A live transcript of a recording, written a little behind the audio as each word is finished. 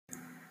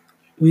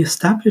We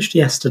established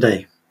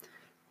yesterday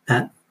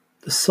that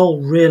the soul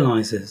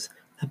realizes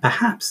that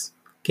perhaps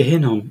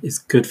Gehinnom is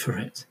good for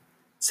it.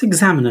 Let's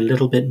examine a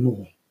little bit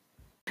more.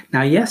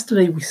 Now,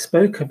 yesterday we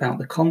spoke about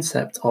the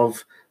concept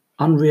of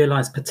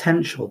unrealized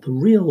potential, the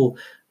real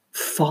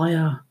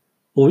fire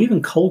or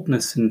even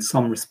coldness in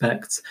some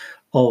respects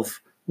of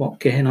what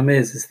Gehinnom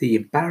is the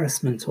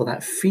embarrassment or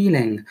that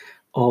feeling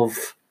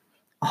of,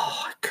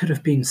 oh, I could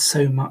have been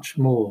so much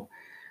more.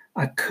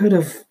 I could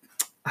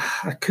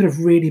have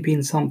really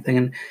been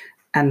something,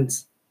 and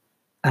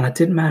I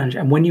didn't manage.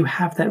 And when you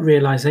have that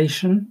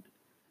realization,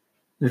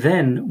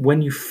 then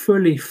when you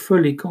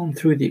fully gone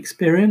through the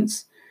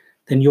experience,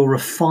 then you're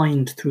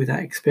refined through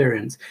that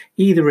experience.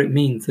 Either it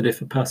means that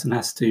if a person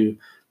has to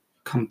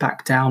come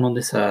back down on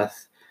this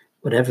earth,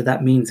 whatever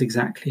that means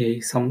exactly,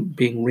 some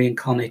being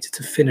reincarnated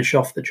to finish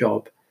off the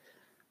job,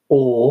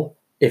 or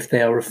if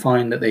they are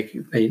refined, that the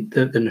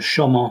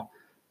neshama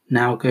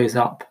now goes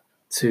up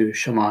to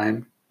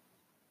Shamayim.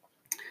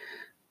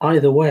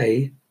 Either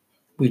way,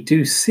 we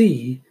do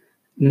see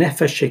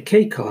Nefesh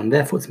Shekeka, and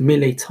therefore it's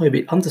Milei Toib.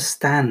 It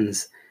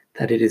understands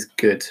that it is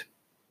good.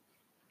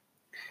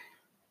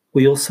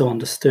 We also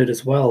understood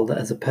as well that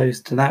as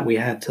opposed to that, we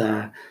had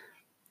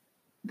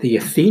the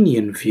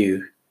Athenian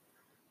view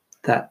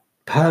that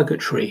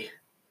purgatory,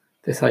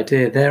 this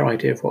idea, their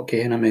idea of what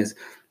Gehinnom is,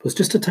 was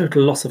just a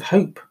total loss of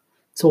hope.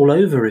 It's all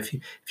over. If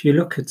you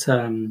look at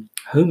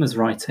Homer's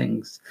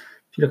writings,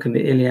 if you look in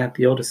the Iliad,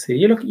 the Odyssey,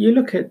 you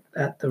look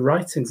at the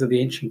writings of the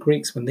ancient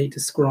Greeks when they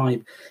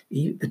describe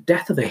the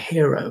death of a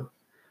hero,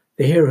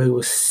 the hero who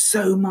was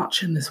so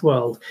much in this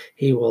world.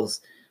 He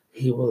was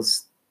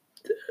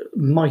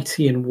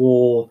mighty in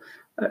war.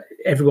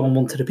 Everyone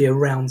wanted to be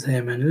around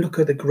him, and look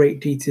at the great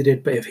deeds he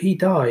did. But if he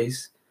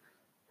dies,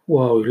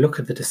 whoa! Look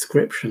at the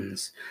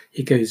descriptions.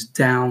 He goes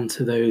down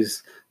to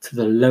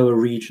the lower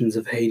regions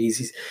of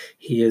Hades.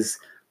 He is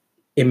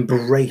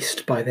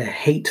embraced by the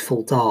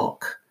hateful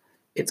dark.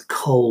 It's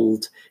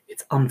cold.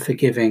 It's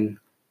unforgiving.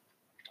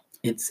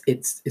 It's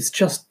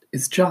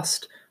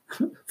just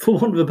for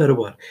want of a better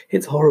word,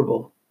 it's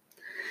horrible.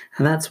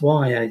 And that's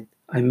why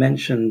I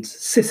mentioned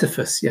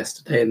Sisyphus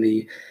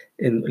yesterday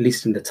at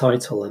least in the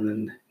title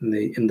and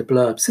in the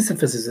blurb.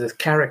 Sisyphus is this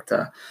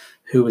character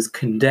who was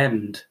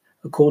condemned,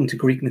 according to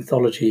Greek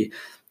mythology,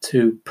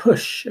 to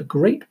push a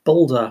great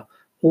boulder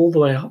all the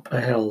way up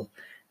a hill,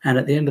 and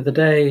at the end of the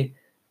day,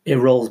 it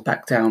rolls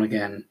back down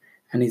again,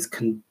 and he's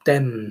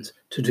condemned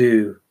to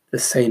do the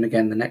same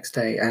again the next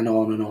day, and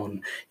on and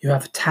on. You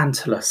have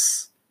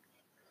Tantalus,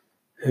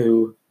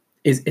 who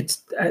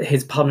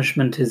his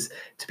punishment is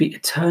to be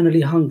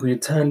eternally hungry,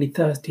 eternally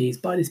thirsty. He's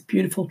by this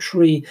beautiful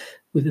tree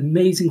with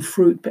amazing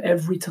fruit, but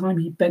every time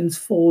he bends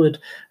forward,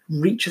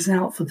 reaches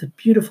out for the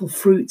beautiful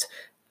fruit,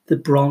 the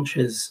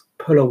branches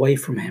pull away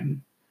from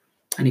him,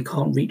 and he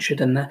can't reach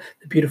it. And the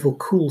beautiful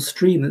cool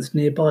stream that's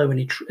nearby, when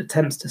he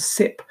attempts to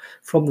sip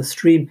from the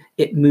stream,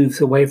 it moves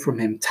away from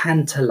him,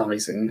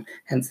 tantalizing,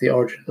 hence the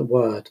origin of the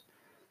word.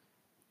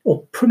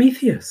 Or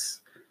Prometheus,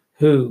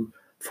 who,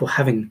 for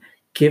having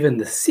given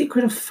the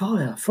secret of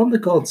fire from the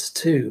gods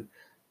to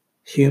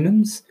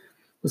humans,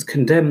 was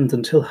condemned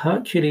until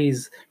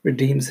Hercules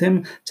redeems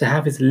him to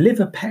have his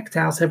liver pecked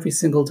out every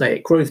single day.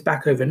 It grows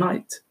back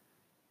overnight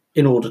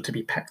in order to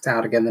be pecked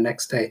out again the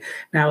next day.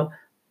 Now,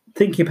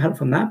 thinking about it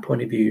from that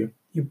point of view,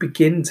 you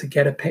begin to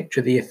get a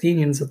picture. The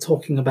Athenians are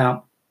talking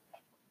about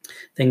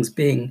things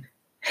being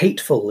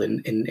hateful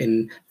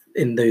in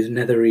those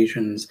nether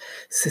regions.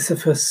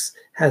 Sisyphus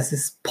has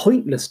this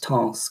pointless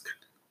task,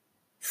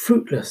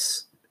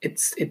 fruitless.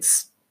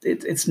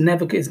 It's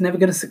never going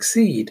to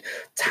succeed.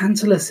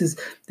 Tantalus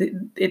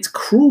it's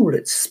cruel,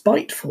 it's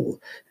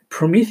spiteful.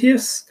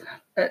 Prometheus,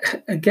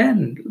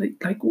 again,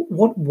 like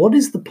what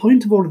is the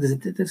point of all of this?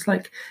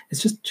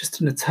 It's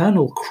just an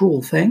eternal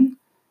cruel thing.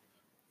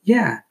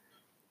 Yeah,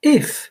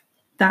 if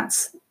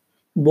that's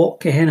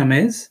what Gehinnom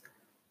is,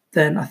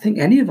 then I think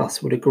any of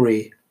us would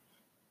agree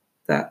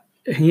that,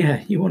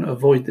 yeah, you want to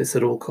avoid this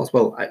at all costs.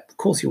 Well, of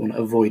course you want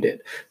to avoid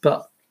it,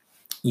 but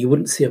you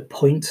wouldn't see a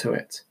point to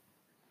it.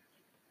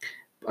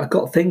 I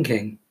got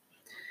thinking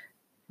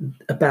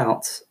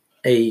about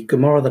a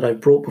Gemara that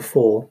I've brought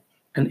before,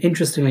 and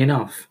interestingly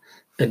enough,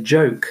 a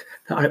joke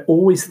that I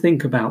always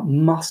think about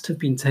must have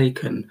been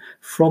taken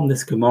from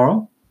this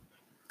Gemara.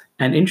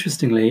 And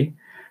interestingly,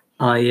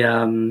 I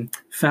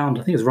found,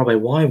 I think it's Rabbi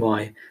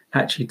YY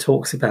actually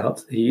talks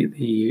about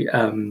the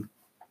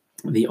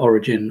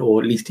origin, or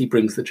at least he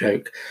brings the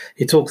joke.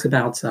 He talks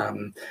about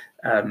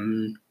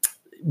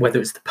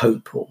whether it's the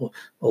Pope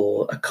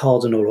or a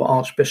cardinal or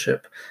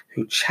archbishop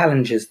who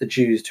challenges the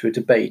Jews to a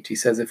debate. He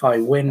says, if I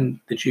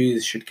win, the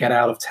Jews should get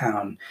out of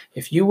town.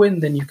 If you win,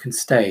 then you can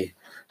stay.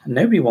 And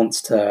nobody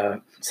wants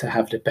to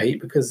have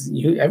debate, because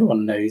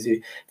everyone knows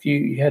if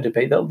you had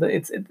debate,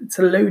 it's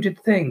a loaded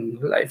thing.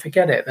 Like,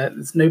 forget it.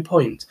 There's no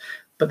point.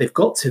 But they've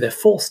got to. They're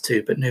forced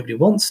to. But nobody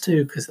wants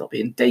to, because they'll be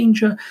in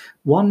danger.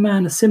 One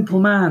man, a simple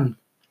man,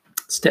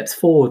 steps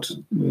forward.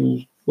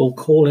 We'll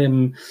call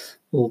him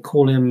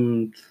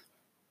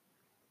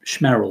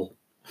Schmerel.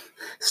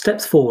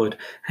 Steps forward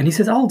and he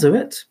says, I'll do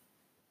it.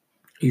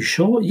 you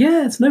sure?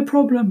 Yeah, it's no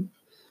problem.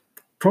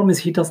 Problem is,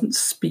 he doesn't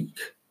speak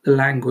the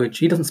language.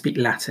 He doesn't speak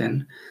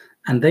Latin,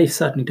 and they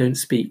certainly don't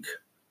speak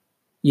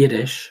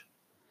Yiddish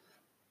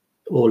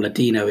or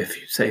Ladino, if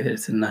you say that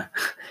it's in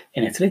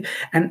Italy.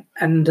 And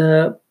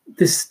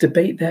this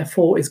debate,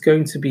 therefore, is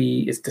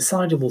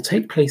decided will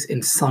take place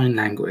in sign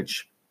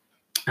language,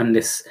 and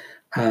this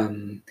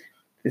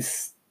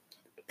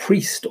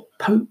priest or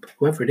pope,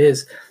 whoever it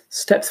is,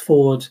 steps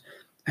forward,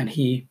 and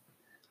he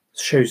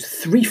shows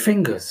 3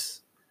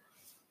 fingers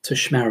to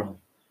Shmerel,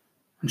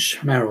 and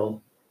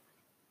Shmerel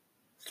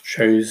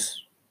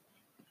shakes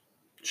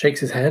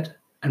his head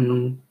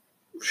and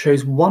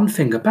shows 1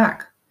 finger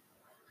back.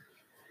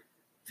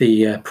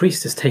 The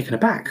priest is taken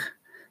aback,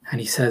 and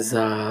he says,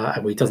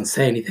 well, he doesn't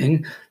say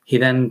anything. He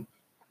then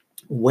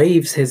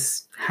waves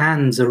his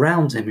hands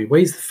around him. He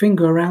waves the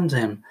finger around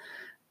him,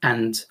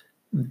 and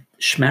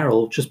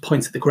Shmerel just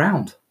points at the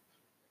ground.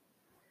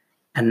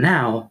 And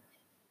now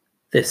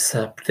this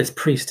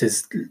priest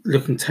is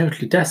looking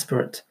totally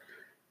desperate,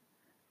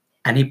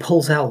 and he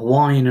pulls out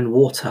wine and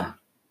water.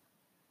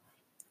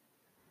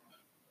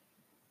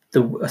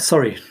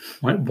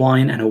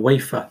 Wine and a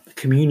wafer, a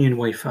communion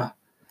wafer.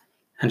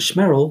 And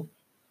Shmerel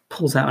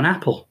pulls out an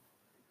apple.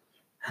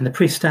 And the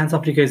priest stands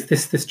up and he goes,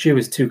 this Jew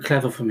is too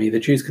clever for me. The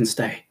Jews can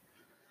stay.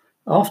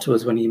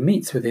 Afterwards, when he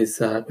meets with his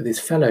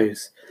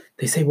fellows,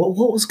 they say, what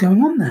was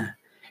going on there?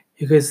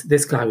 He goes,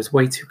 this guy was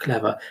way too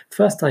clever.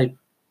 First, I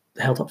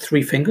held up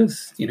 3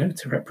 fingers,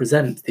 to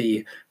represent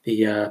the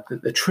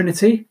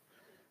Trinity.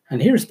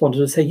 And he responded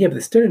to say, yeah, but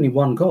there's still only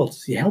one God.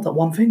 So he held up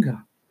 1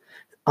 finger.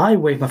 I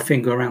waved my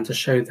finger around to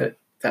show that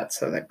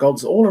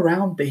God's all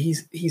around, but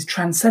he's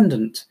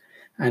transcendent.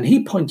 And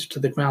he pointed to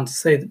the ground to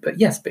say that,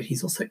 but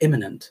he's also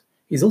immanent.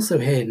 He's also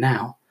here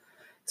now.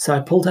 So I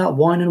pulled out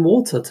wine and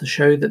water to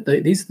show that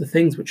these are the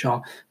things which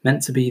are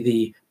meant to be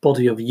the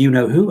body of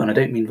you-know-who, and I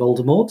don't mean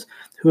Voldemort,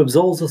 who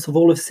absolves us of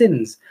all of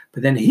sins.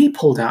 But then he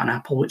pulled out an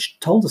apple which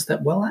told us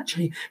that, well,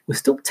 actually, we're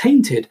still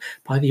tainted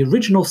by the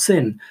original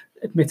sin.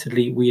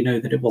 Admittedly, we know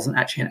that it wasn't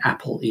actually an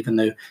apple, even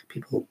though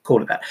people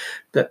call it that.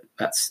 But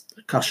that's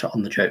a kasha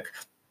on the joke.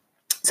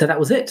 So that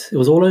was it. It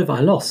was all over. I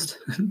lost.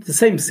 The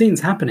same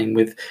scene's happening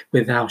with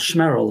our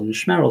Shmerel, and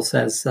Shmerel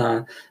says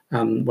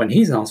when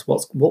he's asked,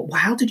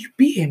 how did you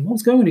beat him?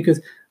 What's going on? He goes,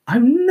 I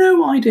have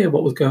no idea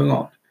what was going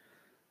on.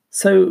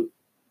 So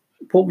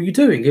what were you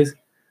doing? Is,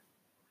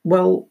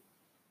 well,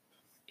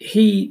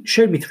 he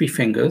showed me 3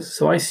 fingers,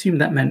 so I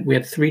assumed that meant we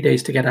had 3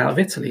 days to get out of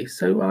Italy.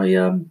 So I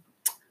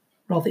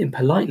rather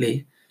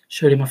impolitely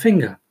showed him my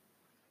finger.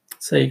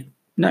 Say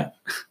no.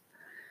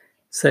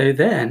 So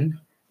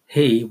then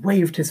he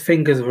waved his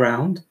fingers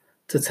around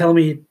to tell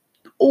me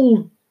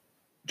all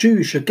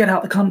Jews should get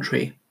out the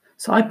country.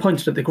 So I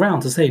pointed at the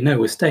ground to say, no,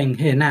 we're staying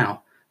here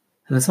now.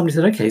 And then somebody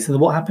said, okay, so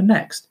what happened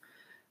next?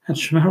 And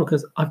Shmerel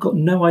goes, I've got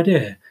no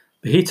idea.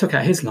 But he took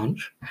out his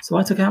lunch, so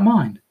I took out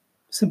mine.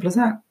 Simple as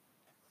that.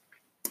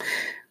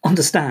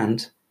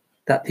 Understand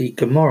that the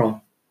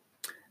Gemara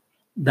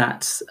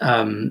that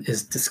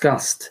is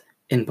discussed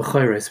in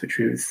Bechoros, which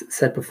we've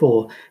said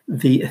before,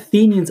 the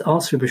Athenians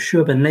asked Rabbi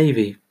Shua ben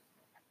Levi,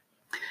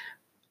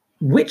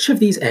 which of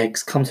these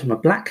eggs comes from a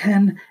black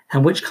hen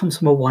and which comes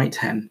from a white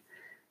hen?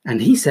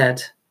 And he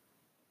said,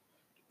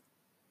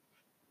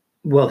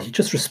 well, he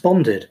just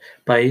responded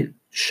by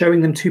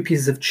showing them 2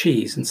 pieces of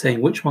cheese and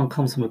saying which one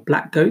comes from a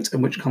black goat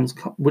and which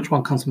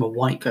one comes from a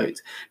white goat.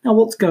 Now,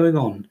 what's going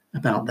on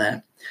about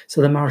there?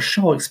 So the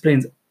Maharshal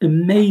explains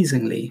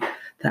amazingly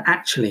that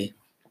actually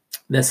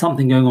there's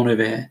something going on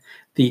over here.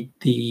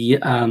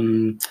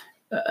 An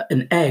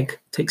egg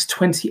takes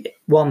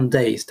 21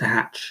 days to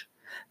hatch.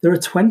 There are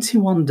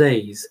 21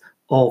 days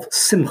of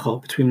Simcha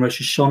between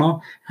Rosh Hashanah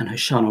and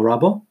Hoshana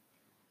Rabbah.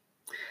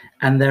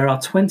 And there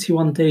are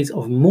 21 days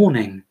of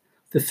mourning,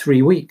 the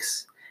 3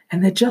 weeks.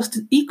 And they're just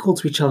equal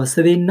to each other,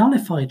 so they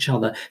nullify each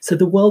other. So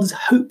the world is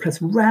hopeless,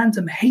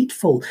 random,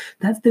 hateful.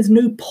 There's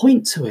no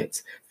point to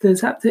it.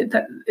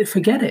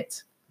 Forget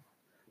it.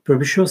 But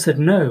Rabbi Shua said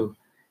no.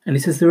 And he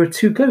says there are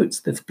 2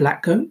 goats. There's a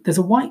black goat, there's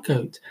a white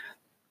goat.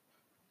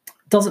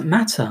 Doesn't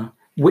matter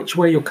which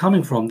way you're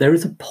coming from. There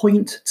is a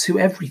point to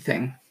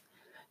everything.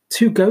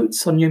 2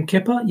 goats on Yom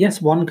Kippur.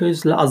 Yes, one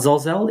goes La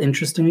Azazel,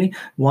 interestingly.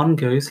 One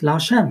goes La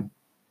Hashem.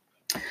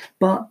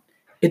 But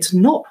it's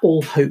not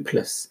all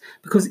hopeless,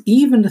 because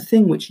even the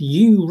thing which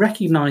you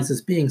recognize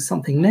as being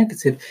something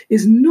negative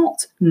is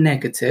not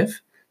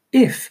negative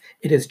if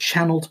it is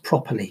channeled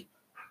properly.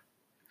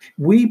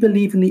 We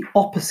believe in the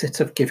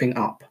opposite of giving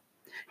up.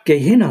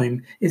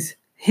 Gehinom is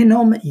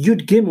Hinom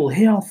Yud Gimel.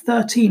 Here are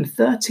 13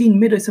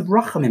 midos of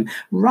Rachamim.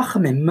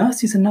 Rachamim,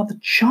 mercy is another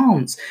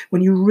chance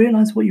when you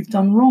realize what you've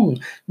done wrong.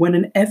 When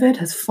an Eved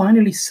has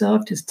finally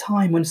served his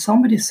time, when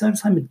somebody has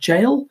served time in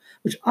jail,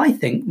 which I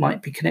think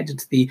might be connected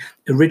to the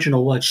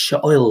original word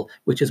Sha'ol,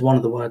 which is one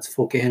of the words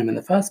for Gehinom in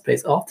the first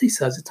place. After he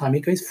serves his time, he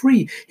goes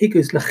free. He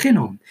goes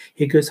Lechinom.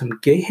 He goes from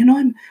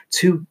Gehinom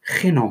to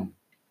Chinom.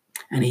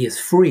 And he is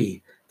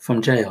free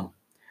from jail.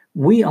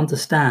 We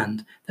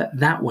understand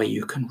that way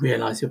you can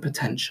realize your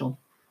potential.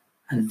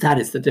 And that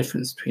is the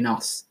difference between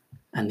us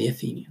and the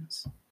Athenians.